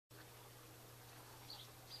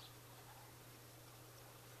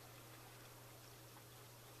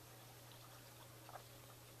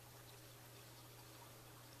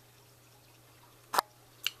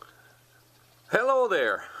Hello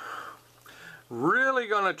there. Really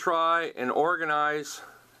gonna try and organize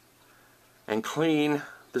and clean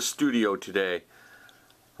the studio today.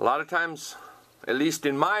 A lot of times, at least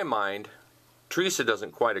in my mind, Theresa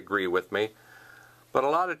doesn't quite agree with me, but a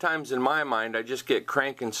lot of times in my mind I just get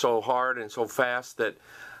cranking so hard and so fast that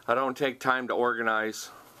I don't take time to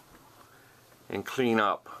organize and clean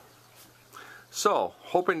up. So,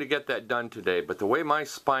 hoping to get that done today, but the way my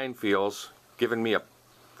spine feels, giving me a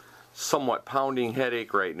somewhat pounding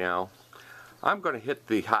headache right now, I'm going to hit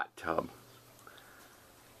the hot tub.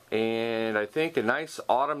 And I think a nice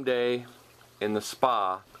autumn day in the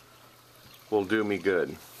spa will do me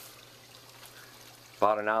good.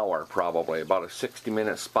 About an hour probably, about a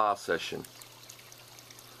 60-minute spa session.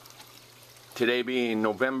 Today being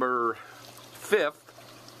November 5th,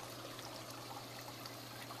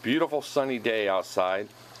 beautiful sunny day outside.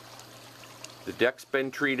 The deck's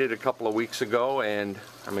been treated a couple of weeks ago and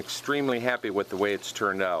I'm extremely happy with the way it's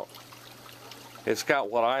turned out. It's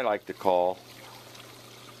got what I like to call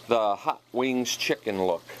the hot wings chicken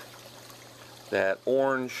look. That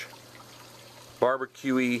orange,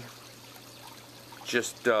 barbecue-y,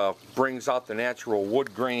 just brings out the natural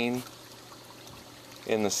wood grain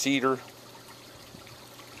in the cedar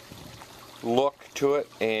look to it,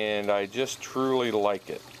 and I just truly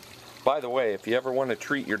like it. By the way, if you ever want to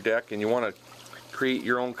treat your deck and you want to create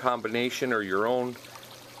your own combination or your own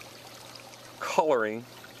coloring,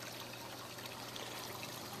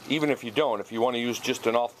 even if you don't, if you want to use just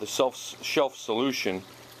an off-the-shelf solution,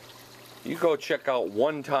 you go check out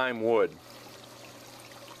One Time Wood.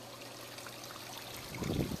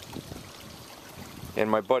 And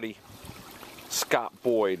my buddy Scott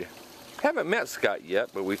Boyd. Haven't met Scott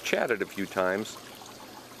yet, but we've chatted a few times.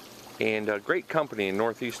 And a great company in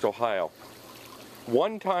Northeast Ohio.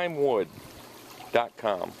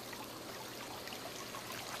 OneTimeWood.com.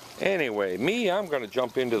 Anyway, I'm going to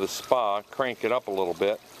jump into the spa, crank it up a little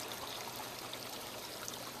bit,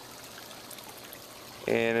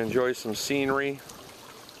 and enjoy some scenery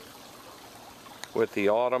with the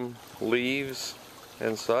autumn leaves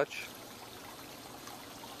and such.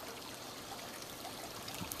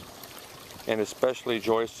 And especially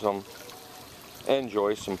enjoy some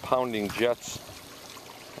pounding jets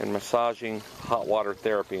and massaging hot water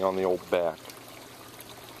therapy on the old back.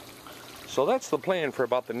 So that's the plan for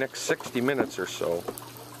about the next 60 minutes or so.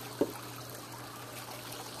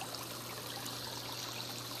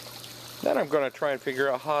 Then I'm going to try and figure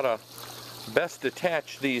out how to best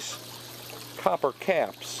attach these copper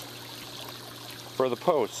caps for the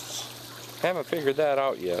posts. Haven't figured that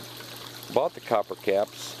out yet. Bought the copper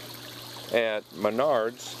caps at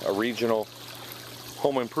Menards, a regional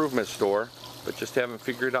home improvement store, but just haven't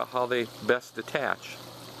figured out how they best attach.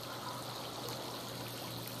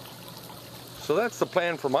 So that's the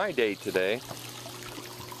plan for my day today.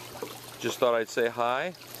 Just thought I'd say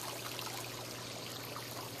hi.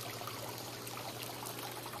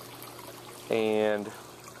 And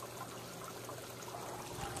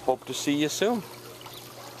hope to see you soon.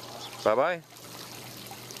 Bye-bye.